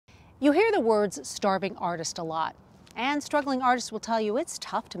You hear the words starving artist a lot, and struggling artists will tell you it's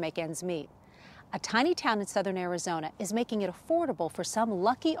tough to make ends meet. A tiny town in southern Arizona is making it affordable for some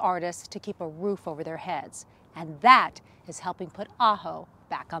lucky artists to keep a roof over their heads, and that is helping put Ajo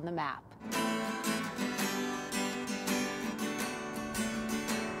back on the map.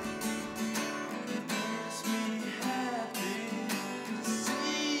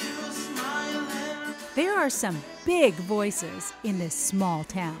 There are some big voices in this small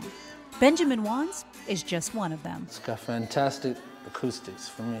town. Benjamin Wands is just one of them. It's got fantastic acoustics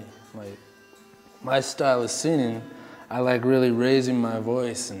for me. Like, my style of singing, I like really raising my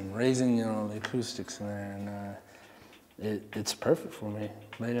voice and raising, the acoustics in there, and it's perfect for me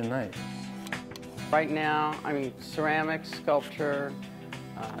late at night. Right now, ceramics, sculpture,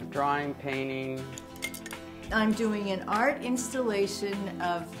 drawing, painting. I'm doing an art installation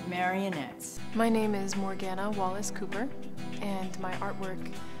of marionettes. My name is Morgana Wallace Cooper, and my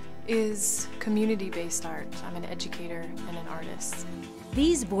artwork is community-based art. I'm an educator and an artist.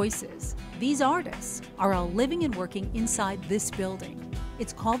 These voices, these artists, are all living and working inside this building.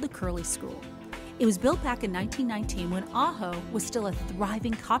 It's called the Curley School. It was built back in 1919 when Ajo was still a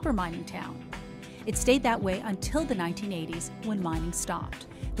thriving copper mining town. It stayed that way until the 1980s when mining stopped.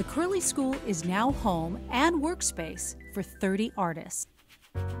 The Curley School is now home and workspace for 30 artists.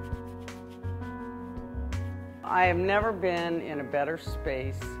 I have never been in a better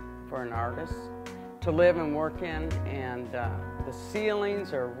space for an artist to live and work in, and the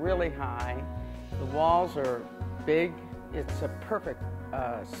ceilings are really high, the walls are big. It's a perfect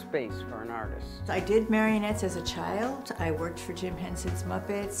space for an artist. I did marionettes as a child. I worked for Jim Henson's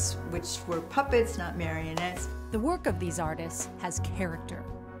Muppets, which were puppets, not marionettes. The work of these artists has character.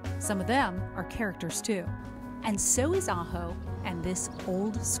 Some of them are characters too. And so is Ajo and this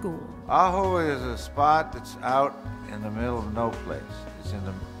old school. Ajo is a spot that's out in the middle of no place. It's in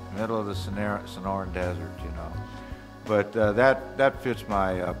the middle of the Sonoran Desert, But that fits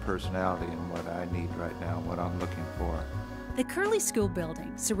my personality and what I need right now, what I'm looking for. The Curley School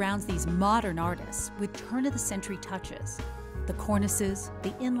building surrounds these modern artists with turn-of-the-century touches. The cornices,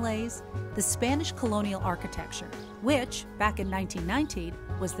 the inlays, the Spanish colonial architecture, which, back in 1919,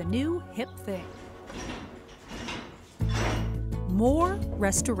 was the new hip thing. More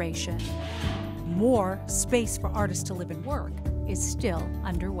restoration, more space for artists to live and work is still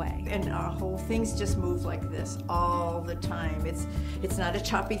underway. And our whole things just move like this all the time. It's not a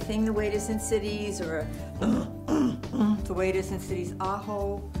choppy thing the way it is in cities, or the way it is in cities.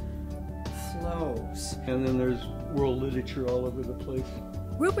 Ajo flows. And then there's world literature all over the place.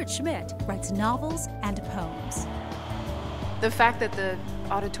 Rupert Schmidt writes novels and poems. The fact that the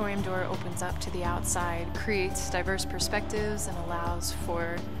auditorium door opens up to the outside creates diverse perspectives and allows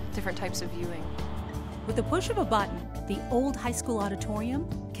for different types of viewing. With the push of a button, the old high school auditorium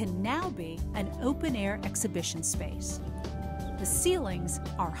can now be an open-air exhibition space. The ceilings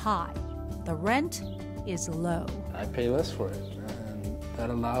are high. The rent is low. I pay less for it, and that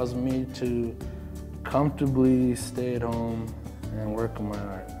allows me to comfortably stay at home and work on my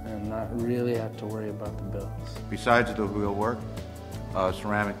art and not really have to worry about the bills. Besides the wheel work,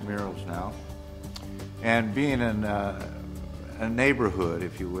 ceramic murals now, and being in a neighborhood,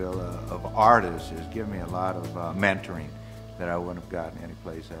 if you will, of artists has given me a lot of mentoring that I wouldn't have gotten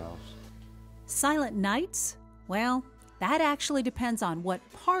anyplace else. Silent nights? Well, that actually depends on what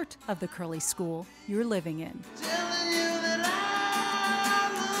part of the Curley School you're living in.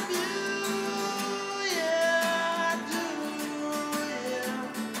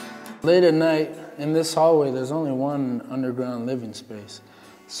 Late at night, in this hallway, there's only one underground living space.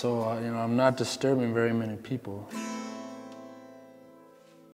 So, I'm not disturbing very many people.